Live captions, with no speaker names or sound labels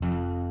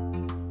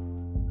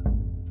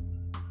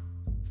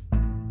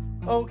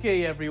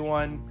Okay,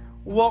 everyone,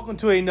 welcome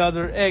to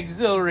another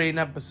exhilarating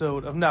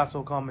episode of Not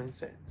So Common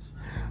Sense.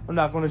 I'm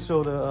not going to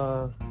show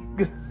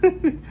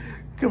the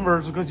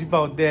commercial because you're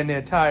about damn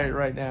near tired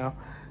right now.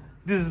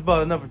 This is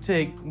about another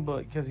take,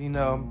 but because,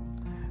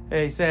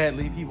 hey,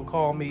 sadly, people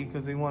call me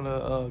because they want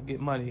to get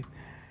money.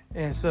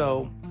 And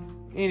so,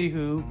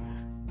 anywho,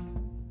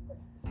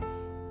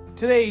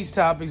 today's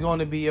topic is going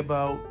to be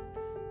about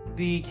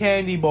the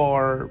candy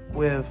bar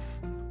with,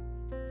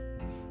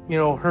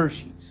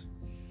 Hershey's.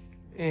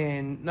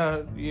 And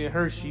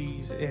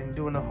Hershey's and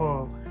doing the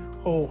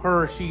whole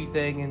Hershey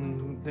thing,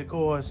 and of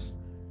course,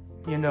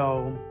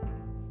 the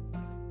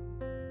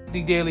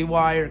Daily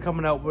Wire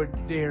coming out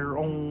with their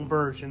own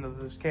version of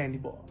this candy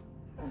bar.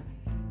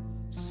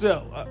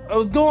 So I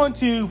was going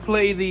to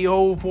play the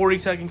old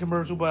 40-second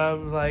commercial, but I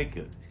was like,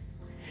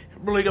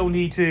 really don't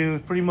need to.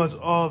 It's pretty much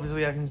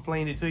obviously I can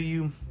explain it to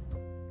you.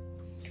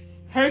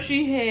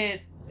 Hershey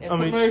had a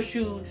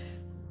commercial,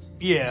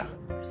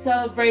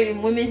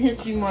 celebrating Women's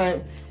History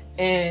Month.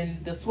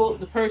 And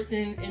the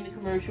person in the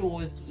commercial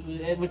was,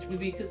 which would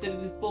be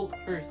considered the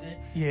spokesperson.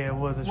 Yeah, it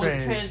was a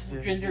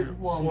transgender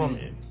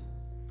woman.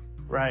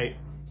 Right.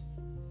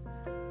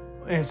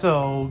 And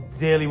so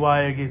Daily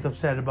Wire gets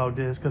upset about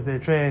this because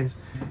they're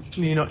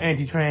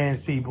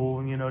anti-trans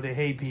people. They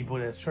hate people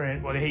that's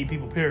trans. Well, they hate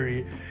people,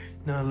 period.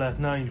 None less,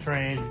 nothing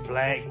trans,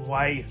 black,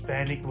 white,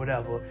 Hispanic,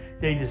 whatever.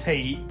 They just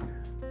hate.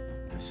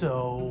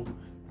 So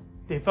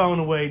they found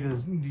a way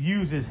to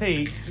use this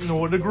hate in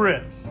order to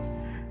grift.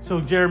 So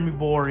Jeremy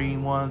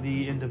Boring, one of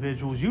the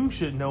individuals you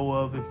should know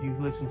of if you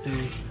listen to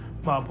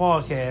my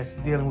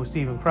podcast, dealing with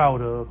Steven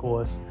Crowder, of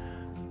course.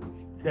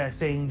 That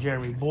same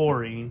Jeremy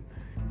Boring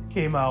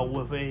came out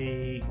with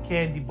a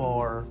candy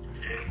bar.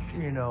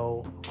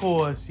 Of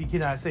course, he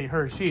cannot say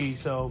Hershey,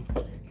 so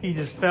he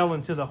just fell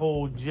into the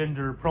whole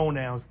gender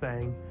pronouns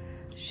thing.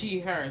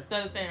 She, her.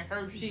 Instead of saying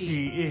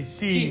Hershey,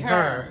 she,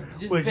 her.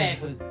 Just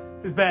backwards.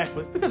 It's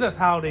backwards, because that's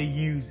how they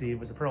use it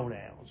with the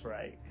pronouns,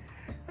 right?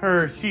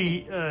 Her,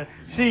 she,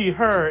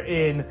 her,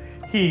 and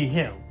he,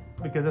 him,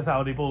 because that's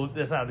how they supposed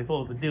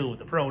to deal with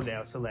the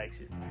pronoun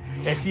selection.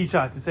 And she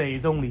tried to say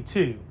it's only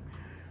two,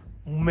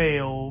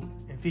 male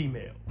and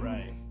female,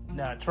 right?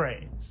 Not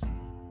trans.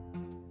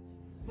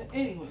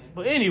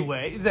 But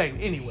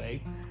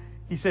anyway,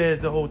 he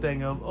says the whole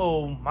thing of,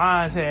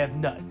 mines have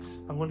nuts.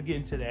 I'm going to get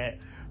into that.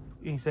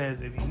 He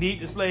says if you need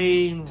to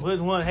explain which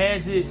one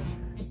has it,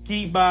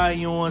 keep buying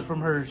yours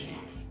from Hershey.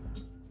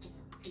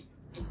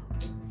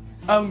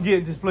 I'm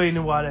getting to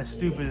explaining why that's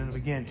stupid in the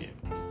beginning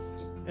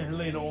and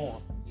later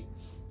on.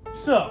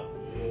 So,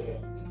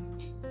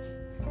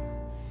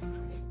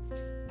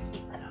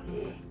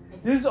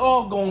 this is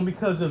all going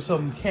because of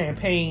some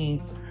campaign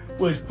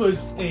which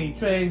puts a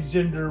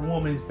transgender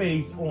woman's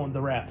face on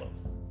the rapper.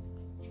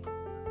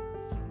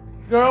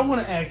 Girl, I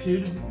want to ask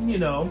you,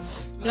 No,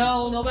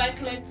 nobody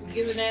can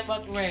give a damn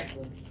about the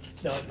rapper.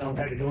 No, don't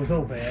have to go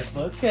so fast,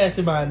 but cast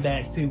your mind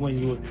back to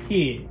when you was a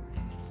kid.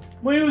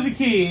 When you was a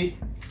kid,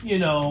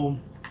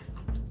 when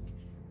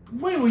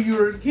you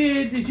were a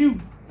kid, did you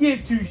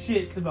give two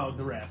shits about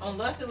the rap?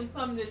 Unless it was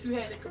something that you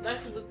had to,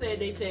 unless it was said,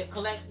 they said,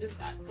 collect the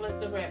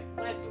rap,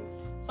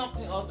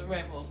 something off the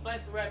rapper, or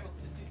collect the rapper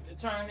to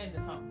turn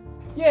into something.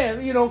 Yeah,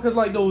 because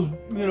like those,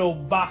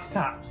 box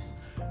tops.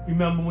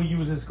 Remember when you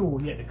was in school,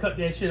 you had to cut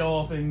that shit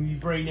off and you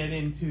bring that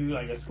into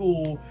like a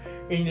school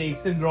and they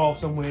send it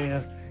off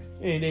somewhere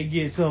and they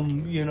get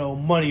some,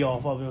 money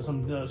off of it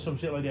or some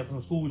shit like that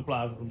from school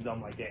supplies or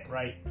something like that,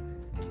 right?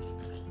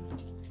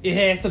 It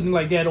had something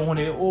like that on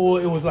it, or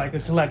it was like a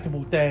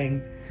collectible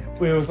thing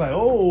where it was like,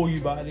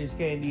 you buy this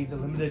candy, it's a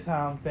limited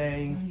time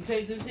thing. You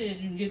take this here,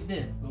 you can get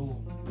this. So,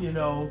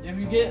 if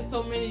you get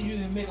so many, you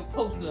can make a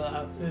poster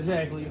out of it.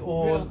 Exactly.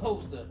 Real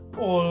poster.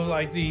 Or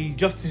like the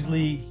Justice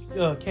League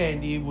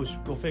candy, which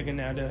go figure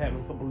now, that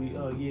happened a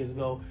couple of years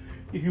ago.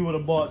 If you would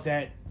have bought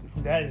that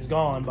is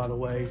gone, by the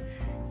way.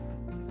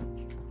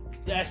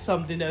 That's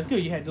something that's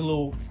good. You had the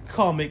little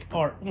comic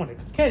art on it,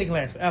 because candy can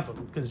last forever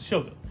because it's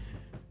sugar.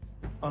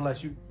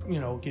 Unless you,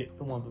 get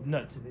the one with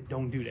nuts in it.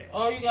 Don't do that.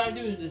 All you gotta do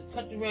is just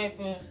cut the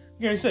wrapper.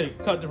 You can't say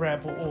cut the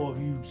wrapper, or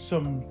if you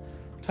some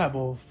type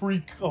of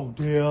freak out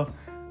there,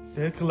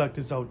 there are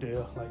collectors out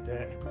there like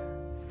that.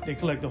 They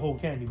collect the whole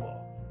candy bar.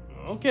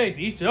 Okay, to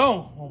each their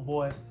own,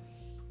 boy.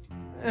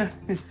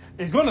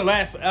 It's gonna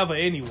last forever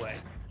anyway.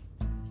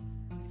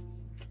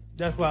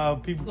 That's why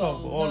people talk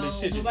about all this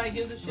shit. Nobody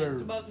gives a shit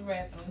about the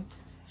wrapper.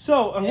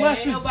 So unless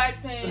ain't nobody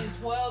paying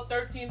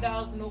 $12,000,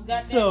 $13,000 no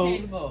goddamn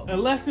candy bar.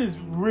 Unless it's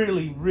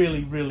really,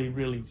 really, really,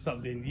 really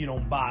something, you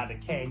don't buy the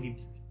candy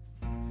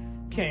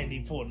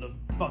for the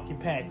fucking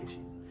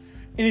packaging.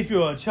 And if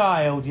you're a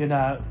child, you're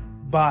not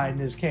buying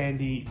this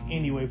candy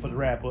anyway for the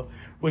wrapper,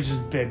 which is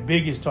the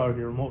biggest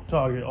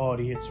target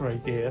audience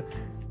right there.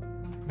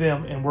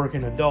 Them and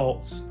working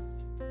adults.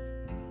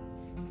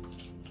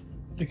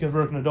 Because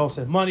working adults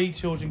have money,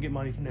 children get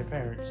money from their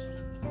parents.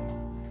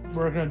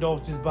 Working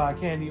adults just buy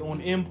candy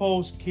on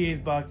impulse, kids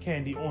buy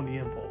candy on the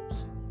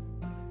impulse.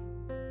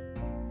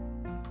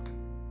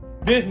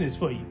 Business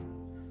for you.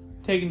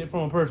 taking it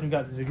from a person who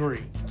got the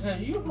degree. Yeah,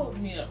 you hold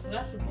me up.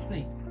 That should be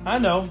sneaky. I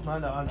know.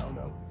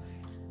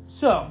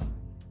 So,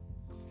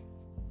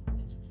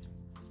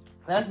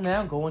 let's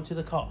now go into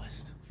the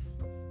cost.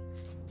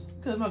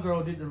 Because my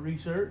girl did the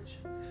research.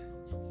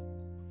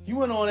 You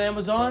went on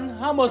Amazon.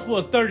 How much for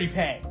a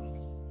 30-pack?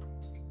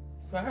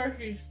 For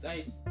Hershey's,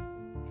 like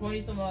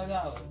 $20-some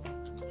odd.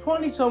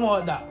 $20-some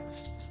odd.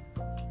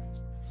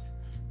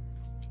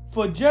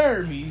 For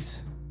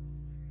Jeremy's,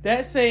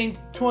 that same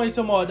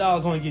 $20-some odd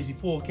only gives you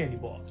 4 candy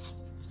bars.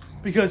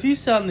 Because he's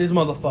selling this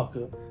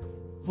motherfucker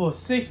for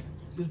 $6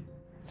 to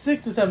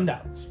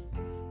 $7.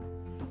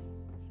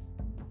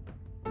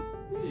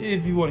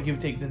 If you want to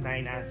take the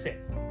 99 cents.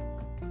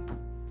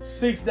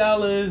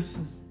 $6,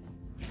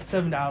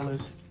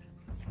 $7.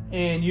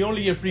 And you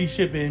only get free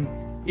shipping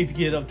if you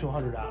get up to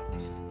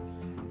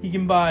 $100. He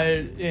can buy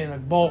it in a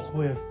bulk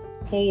with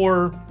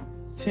 4,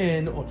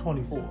 10, or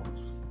 24.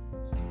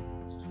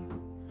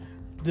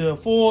 The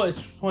 4 is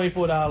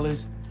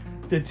 $24.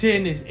 The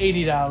 10 is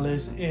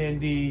 $80,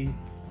 and the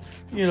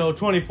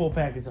 24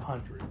 pack is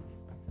 $100.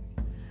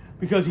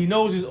 Because he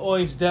knows his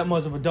audience is that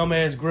much of a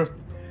dumbass grift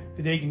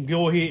that they can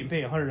go ahead and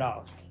pay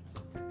 $100.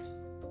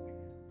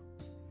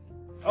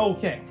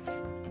 Okay,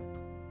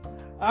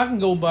 I can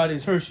go buy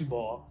this Hershey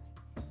bar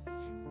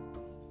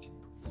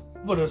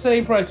for the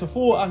same price of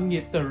 4. I can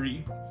get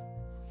 30.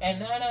 And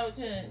 9 out of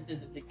 10,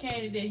 the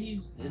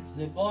candy that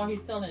the bar he's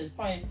selling is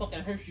probably a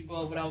fucking Hershey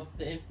bar without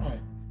the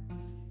imprint.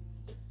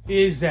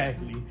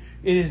 Exactly.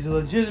 It is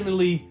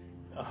legitimately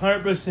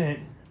 100%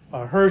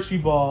 a Hershey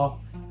bar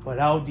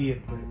without the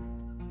imprint.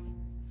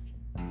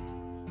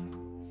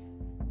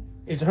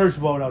 It's a Hershey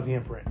bar without the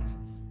imprint.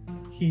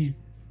 He's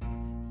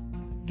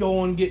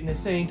going getting the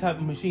same type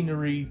of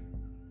machinery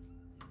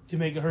to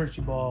make a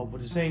Hershey bar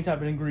with the same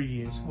type of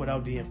ingredients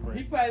without the imprint.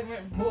 He probably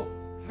went and bought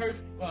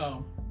Hershey.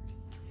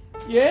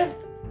 Yeah,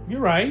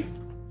 you're right.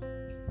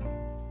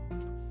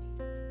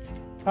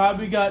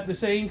 Probably got the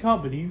same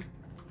company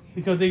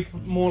because they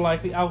more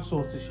likely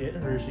outsource the shit.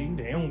 Hershey,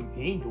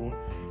 he ain't doing.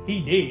 He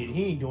did.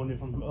 He ain't doing it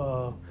from.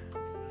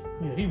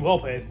 He well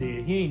past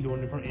dead. He ain't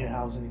doing it from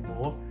in-house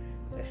anymore.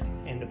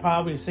 And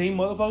probably the same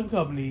motherfucking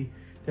company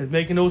that's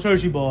making those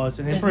Hershey bars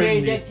and then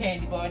made that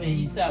candy bar that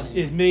he's selling.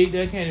 It's made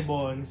that candy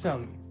bar and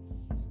selling it.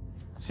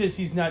 Since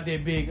he's not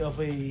that big of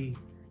a,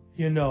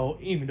 even though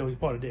he's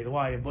part of Daily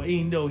Wire, but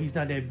even though he's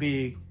not that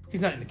big,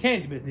 he's not in the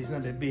candy business, he's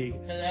not that big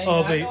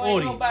of a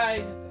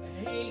audience.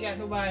 He ain't got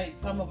nobody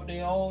come up with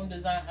their own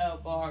design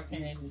bar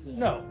candy.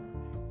 No.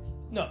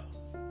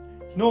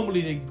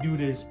 Normally they do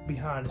this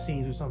behind the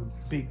scenes with some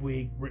big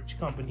wig rich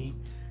company.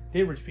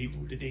 They're rich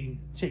people that they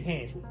shake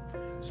hands with.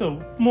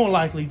 So more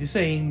likely the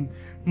same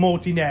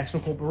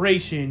multinational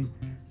corporation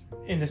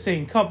and the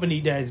same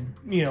company that's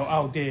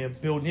out there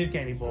building his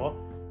candy bar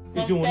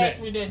is doing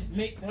that.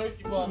 Makes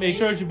Hershey bar. Makes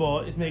Hershey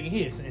bar is making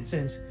his, and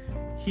since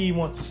he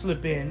wants to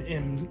slip in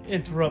and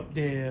interrupt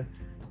their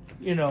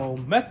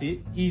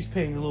method, he's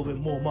paying a little bit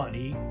more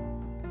money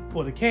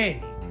for the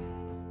candy.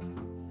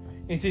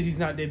 And since he's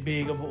not that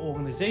big of an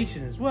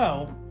organization as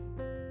well,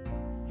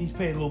 he's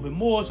paying a little bit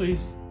more, so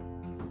he's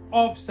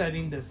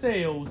offsetting the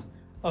sales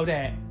of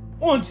that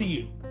onto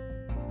you.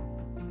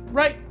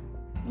 Right?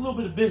 A little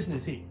bit of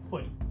business here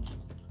for you.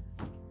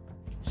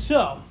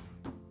 So,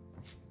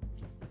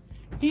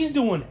 he's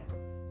doing that.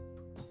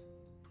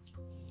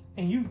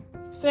 And you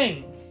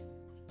think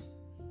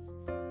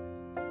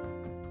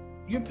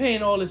you're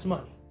paying all this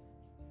money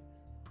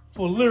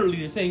for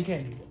literally the same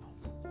candy bar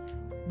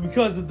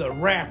because of the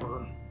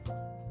wrapper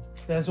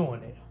that's on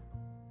there.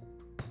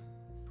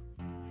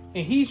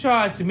 And he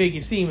tries to make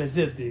it seem as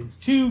if the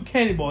two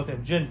candy bars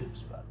have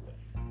genders, by the way.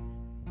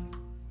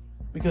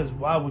 Because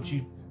why would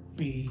you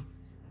be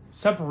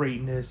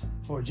separating this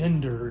for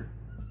gender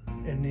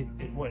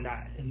and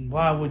whatnot? And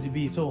why would it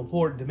be so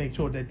important to make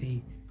sure that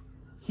the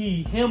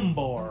him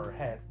bar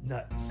has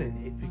nuts in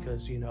it?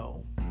 Because,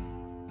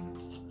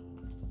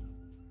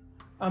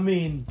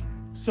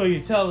 so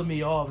you're telling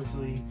me,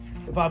 obviously,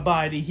 if I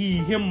buy the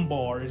him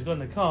bar, it's going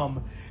to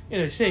come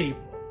in the shape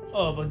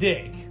of a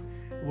dick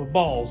with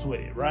balls with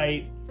it,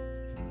 right?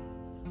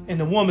 And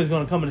the woman's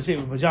going to come in the shape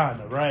of a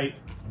vagina, right?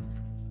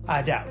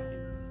 I doubt it.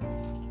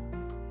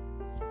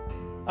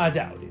 I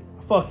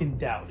fucking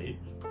doubt it.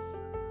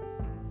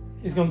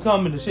 It's going to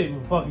come in the shape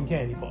of a fucking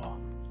candy bar.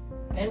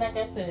 And like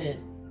I said,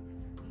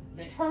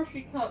 the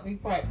Hershey company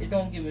probably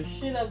don't give a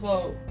shit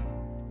about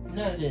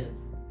none of this.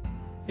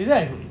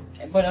 Exactly.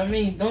 But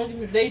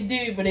they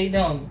do, but they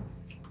don't.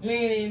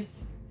 Meaning,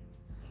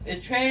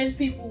 if trans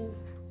people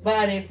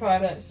buy their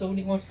products, so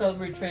we're going to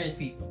celebrate trans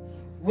people.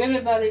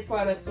 Women buy their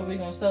products, so we're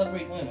going to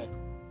celebrate women.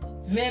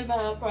 Men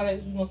buy our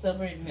products, we're going to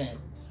celebrate men.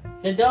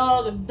 If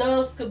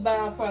dogs could buy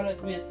our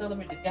products, we'd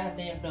celebrate the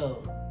goddamn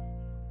dog.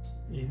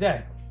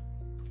 Exactly.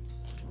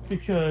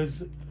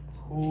 Because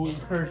who is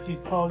Hershey's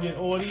target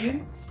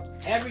audience?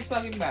 Every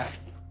fucking body.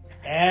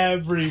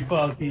 Every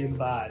fucking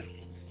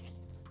body.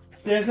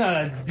 There's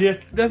not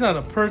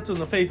a person on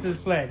the face of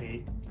this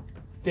planet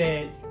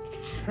that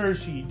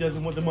Hershey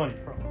doesn't want the money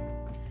from.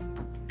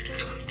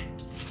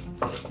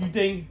 You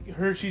think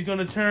Hershey's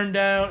gonna turn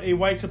down a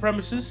white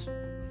supremacist?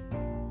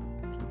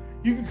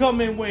 You can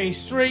come in wearing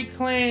straight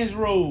Klan's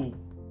robe.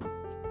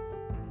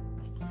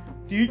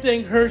 Do you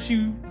think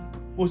Hershey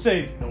will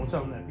say, "No, what's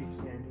up with that piece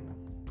of candy"?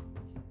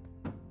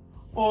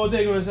 Or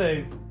they're gonna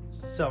say,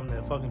 "Something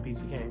that fucking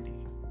piece of candy"?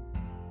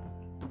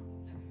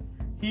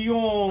 He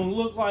gonna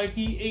look like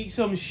he ate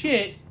some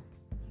shit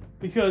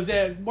because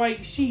that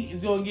white sheet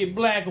is gonna get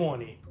black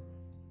on it.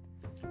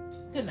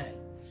 Tonight.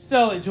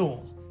 Sell it to him.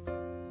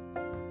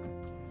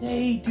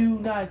 They do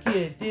not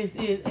care. This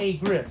is a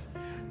grift.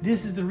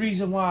 This is the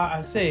reason why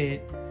I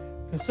said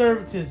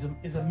conservatism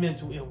is a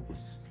mental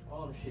illness.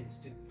 All the shit's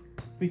stupid.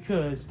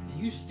 Because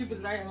And you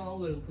stupid right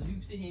along with it, because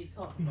you sit here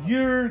talking about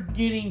you're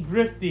getting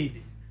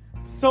grifted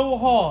so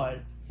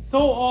hard,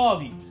 so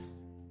obvious.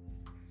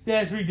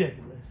 That's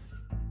ridiculous.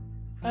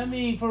 I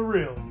mean, for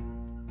real.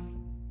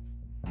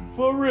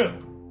 For real.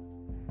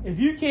 If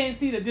you can't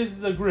see that this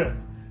is a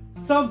grift,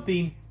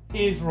 something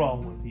is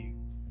wrong with you.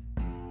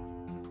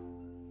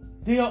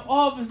 They are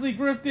obviously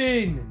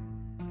grifting.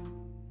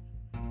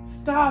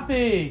 Stop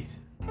it.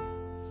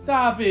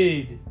 Stop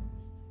it.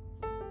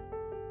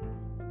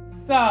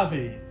 Stop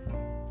it.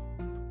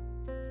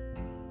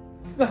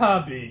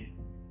 Stop it.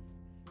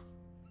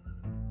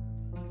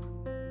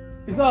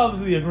 It's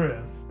obviously a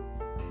grift.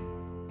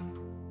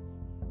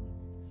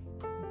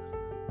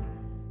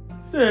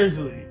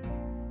 Seriously.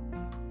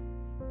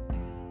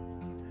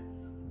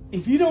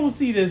 If you don't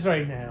see this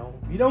right now,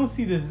 you don't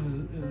see this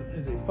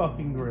as a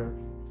fucking grift,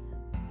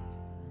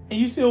 and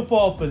you still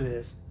fall for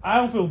this, I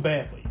don't feel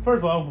bad for you. First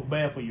of all, I don't feel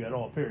bad for you at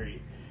all,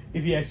 period.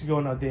 If you're actually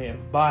going out there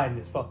and buying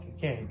this fucking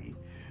candy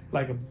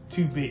like a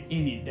two-bit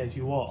idiot that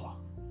you are.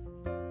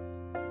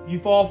 You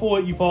fall for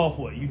it, you fall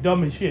for it. You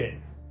dumb as shit.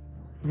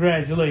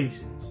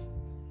 Congratulations.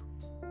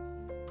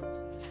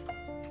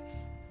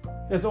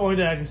 That's the only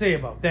thing I can say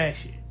about that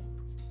shit.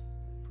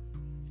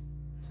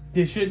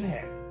 This shouldn't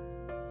happen.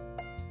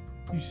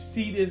 You should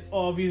see this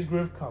obvious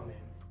grift coming,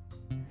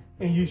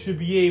 and you should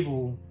be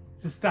able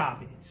to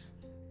stop it.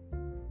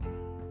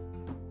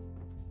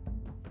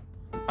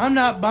 I'm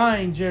not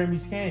buying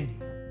Jeremy's candy.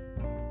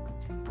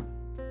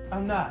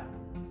 I'm not.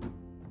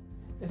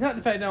 It's not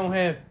the fact that I don't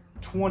have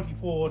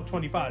 $24,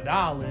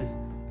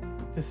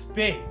 $25 to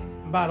spend.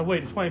 And by the way,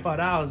 the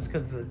 $25 is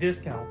because it's a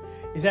discount.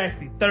 It's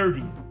actually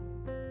 $30.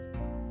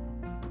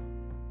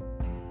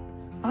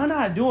 I'm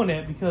not doing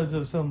that because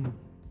of some,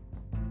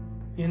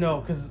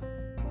 because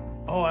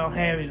I don't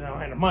have it, I don't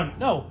have the money.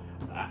 No,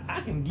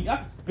 I can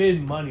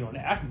spend money on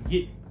that. I can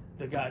get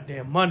the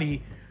goddamn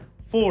money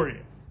for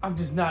it. I'm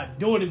just not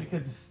doing it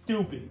because it's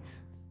stupid.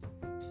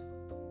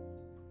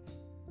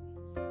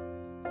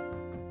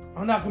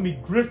 I'm not going to be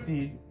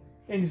grifted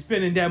into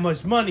spending that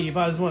much money if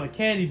I just want a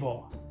candy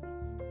bar.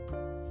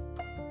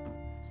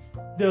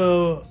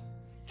 The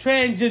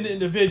transgender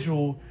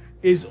individual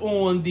is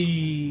on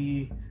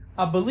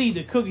I believe,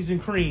 the cookies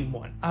and cream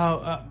one.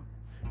 I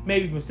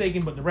may be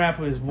mistaken, but the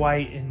wrapper is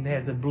white and they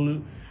have the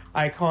blue,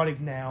 iconic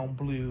now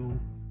blue,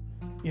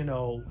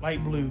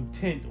 light blue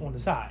tint on the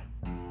side.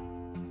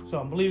 So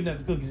I'm believing that's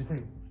the cookies and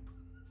cream.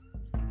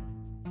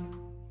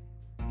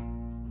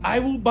 I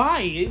will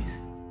buy it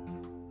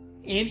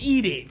and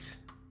eat it.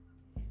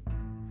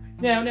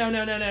 Now,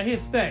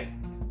 here's the thing.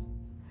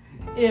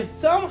 If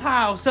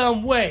somehow,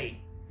 some way,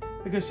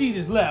 because she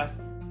just left,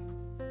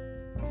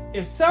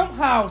 if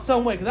somehow,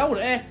 some way, because I would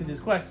have asked her this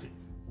question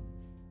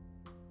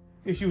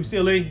if she was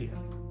still in here.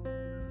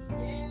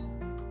 Yeah.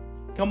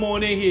 Come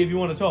on in here if you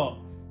want to talk.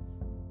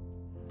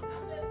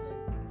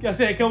 I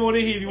said, come on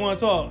in here if you want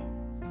to talk.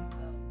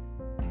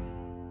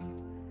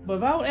 But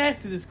if I would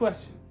ask you this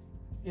question,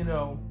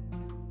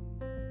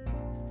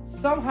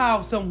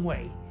 somehow, some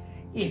way,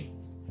 if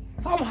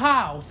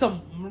somehow,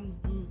 some,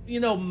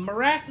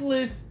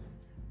 miraculous,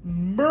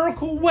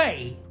 miracle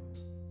way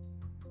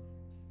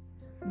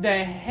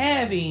that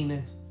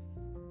having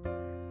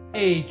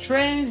a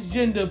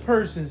transgender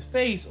person's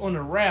face on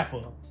a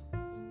wrapper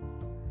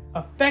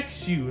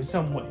affects you in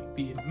some way,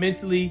 be it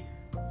mentally,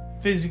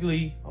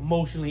 physically,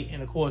 emotionally,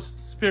 and of course,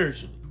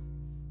 spiritually.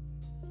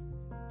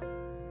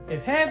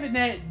 If having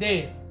that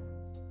there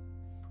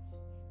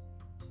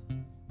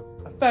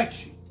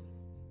affects you,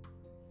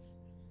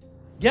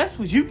 guess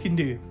what you can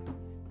do?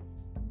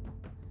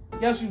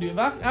 Guess what you can do? If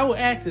I would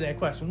ask you that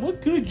question,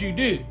 what could you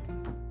do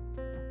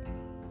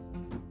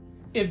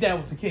if that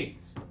was the case?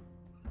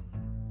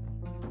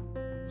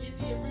 Get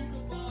the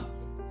original box.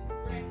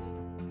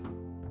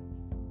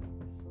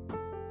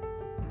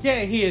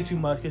 Can't hear too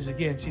much because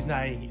again, she's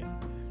not in here.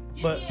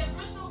 Get But the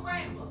original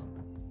wrapper.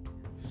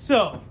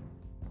 so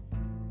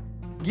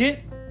get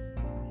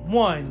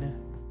one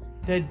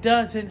that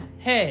doesn't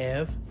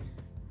have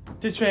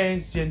the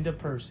transgender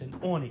person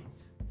on it.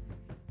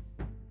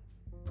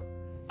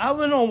 I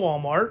went on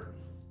Walmart.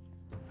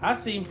 I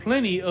seen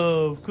plenty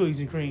of cookies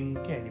and cream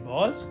candy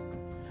bars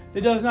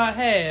that does not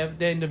have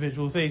that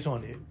individual face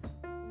on it.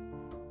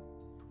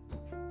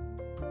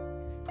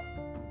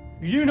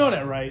 You do know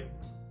that, right?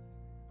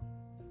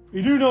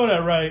 You do know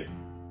that, right?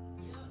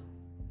 Yeah.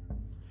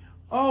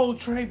 Oh,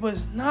 Trey, but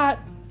it's not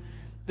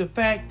the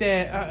fact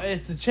that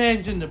it's a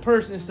change in the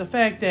person. It's the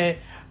fact that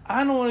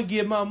I don't want to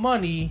give my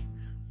money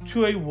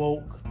to a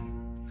woke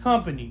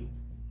company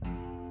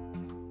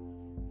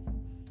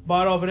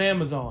bought off of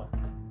Amazon.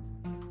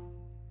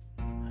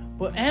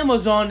 But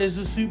Amazon is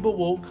a super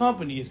woke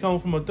company. It's coming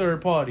from a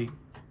third party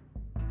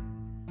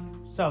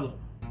seller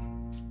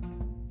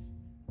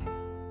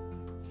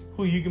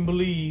who you can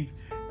believe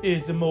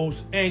is the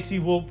most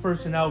anti-woke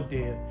person out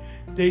there.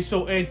 They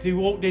so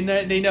anti-woke, they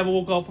never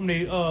woke up from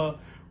their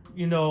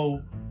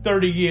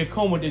 30-year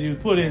coma that they was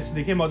put in since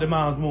they came out their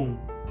mom's womb.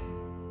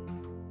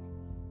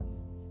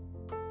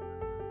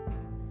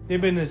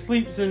 They've been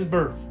asleep since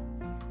birth.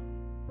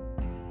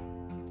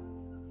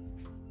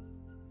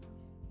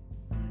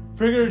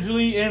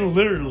 Figuratively and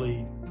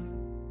literally.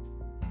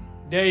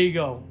 There you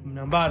go.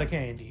 Now buy the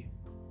candy.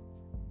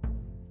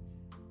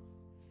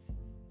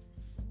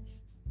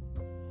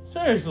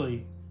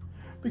 Seriously.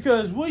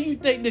 Because what do you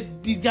think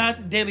that these guys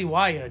at Daily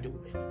Wire are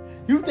doing?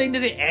 You think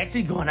that they're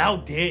actually going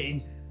out there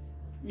and,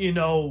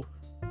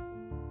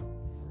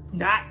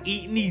 not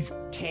eating these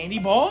candy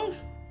bars?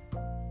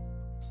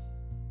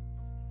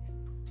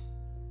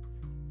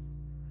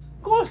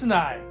 Of course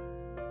not.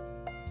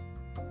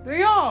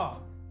 They are.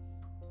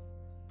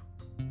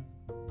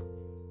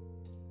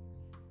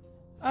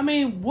 I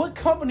mean, what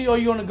company are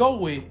you going to go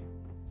with?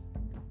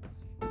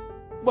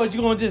 But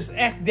you're going to just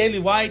ask Daily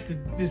Wire to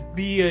just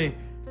be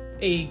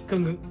a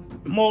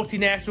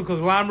multinational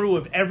conglomerate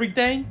of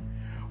everything?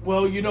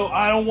 Well,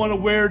 I don't want to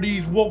wear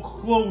these woke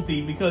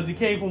clothing because it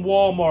came from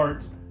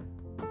Walmart.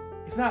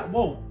 It's not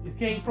woke. It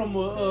came from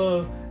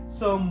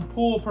some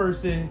poor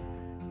person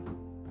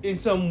in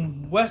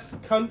some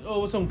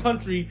some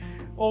country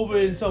over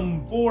in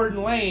some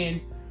foreign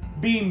land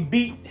being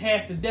beat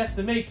half to death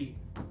to make it.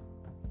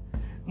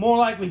 More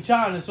likely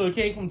China, so it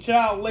came from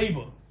child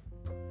labor.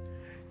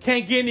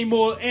 Can't get any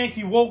more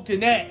anti-woke than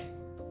that.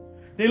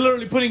 They're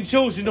literally putting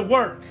children to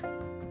work.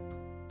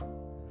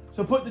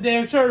 So put the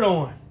damn shirt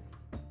on.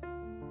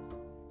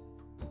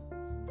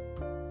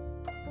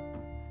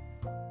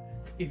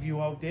 If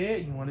you out there,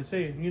 you want to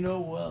say,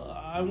 well,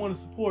 I want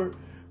to support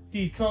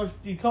these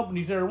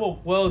companies that are woke.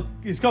 Well,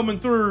 it's coming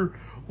through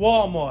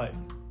Walmart.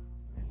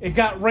 It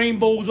got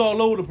rainbows all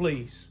over the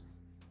place.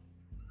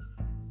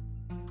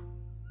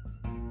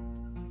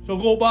 So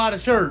go buy the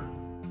shirt.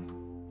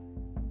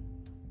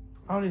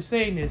 I'm just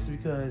saying this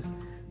because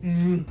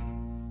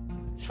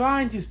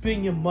trying to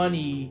spend your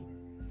money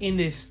in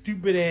this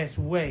stupid ass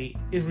way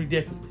is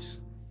ridiculous.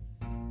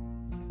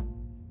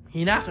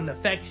 You're not gonna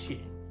affect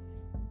shit.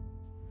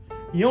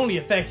 You only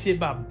affect shit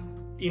by,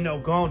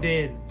 going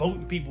there and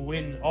voting people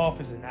in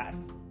office and not.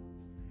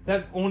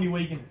 That's the only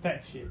way you can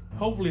affect shit.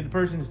 Hopefully the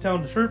person is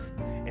telling the truth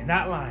and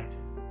not lying.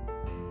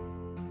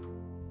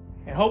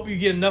 And hope you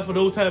get enough of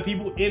those type of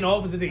people in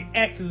office that they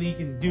actually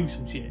can do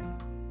some shit.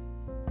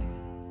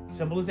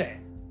 Simple as that.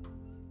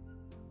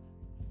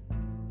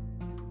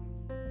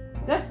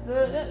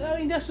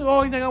 That's the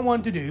only thing I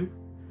wanted to do.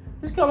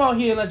 Just come out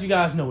here and let you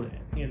guys know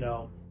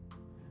that,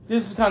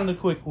 This is kind of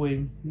the quick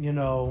win,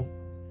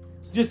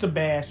 just a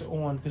bash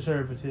on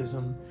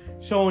conservatism,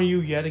 showing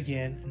you yet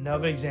again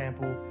another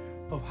example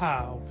of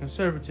how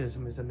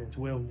conservatism is a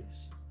mental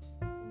illness.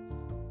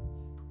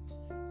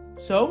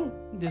 So,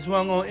 this is where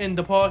I'm going to end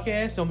the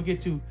podcast. Don't forget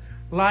to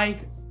like,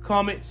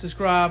 comment,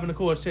 subscribe, and of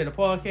course, share the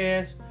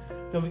podcast.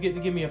 Don't forget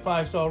to give me a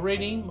 5-star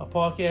rating. My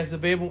podcast is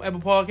available on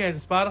Apple Podcasts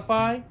and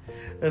Spotify.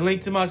 A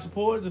link to my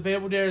support is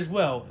available there as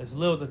well. As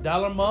little as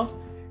 $1 a month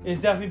is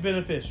definitely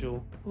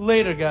beneficial.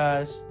 Later,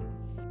 guys.